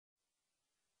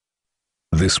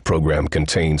This program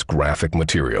contains graphic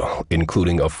material,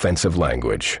 including offensive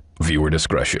language. Viewer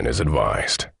discretion is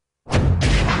advised.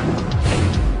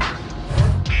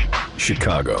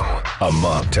 Chicago, a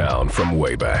mob town from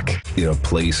way back, in a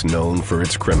place known for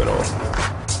its criminal.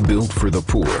 Built for the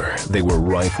poor, they were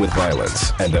rife with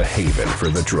violence and a haven for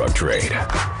the drug trade.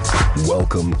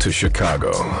 Welcome to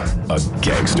Chicago, a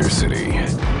gangster city.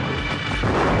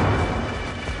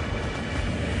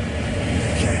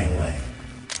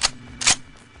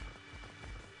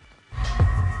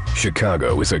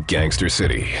 Chicago is a gangster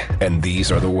city, and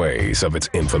these are the ways of its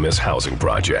infamous housing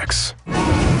projects.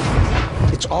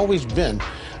 It's always been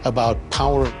about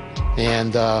power,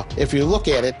 and if you look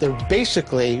at it, they're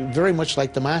basically very much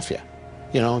like the mafia.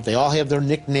 You know, they all have their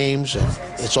nicknames, and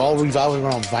it's all revolving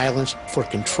around violence for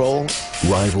control.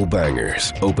 Rival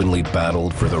bangers openly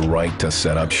battled for the right to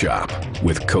set up shop,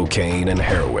 with cocaine and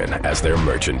heroin as their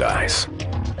merchandise.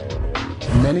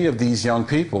 Many of these young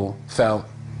people felt,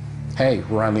 hey,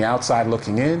 we're on the outside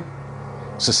looking in.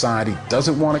 Society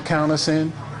doesn't want to count us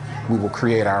in. We will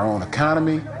create our own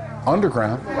economy,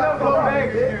 underground.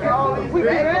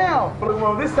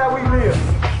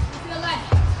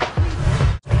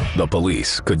 The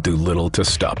police could do little to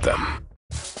stop them.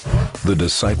 The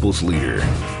Disciples' leader,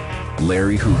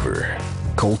 Larry Hoover,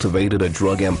 cultivated a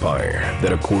drug empire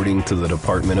that, according to the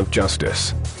Department of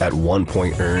Justice, at one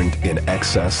point earned in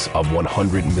excess of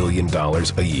 $100 million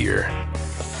a year.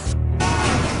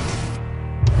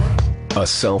 A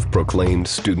self-proclaimed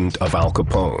student of Al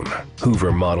Capone,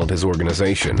 Hoover modeled his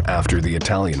organization after the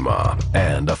Italian mob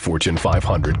and a Fortune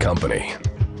 500 company.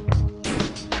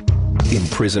 In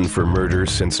prison for murder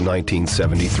since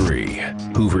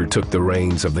 1973, Hoover took the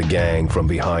reins of the gang from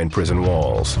behind prison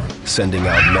walls, sending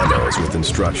out memos with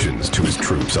instructions to his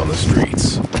troops on the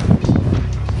streets.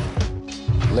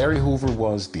 Larry Hoover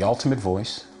was the ultimate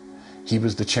voice. He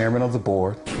was the chairman of the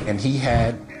board, and he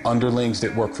had underlings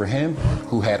that worked for him,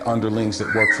 who had underlings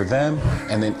that worked for them,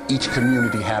 and then each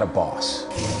community had a boss.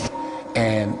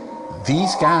 And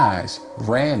these guys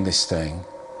ran this thing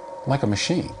like a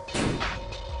machine.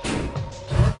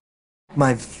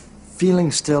 My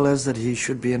feeling still is that he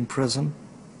should be in prison,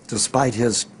 despite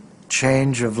his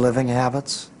change of living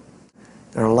habits.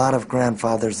 There are a lot of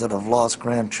grandfathers that have lost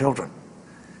grandchildren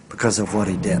because of what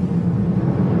he did.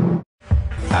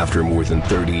 After more than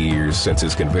 30 years since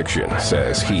his conviction,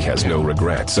 says he has no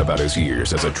regrets about his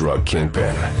years as a drug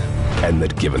kingpin, and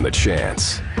that given the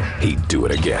chance, he'd do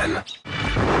it again.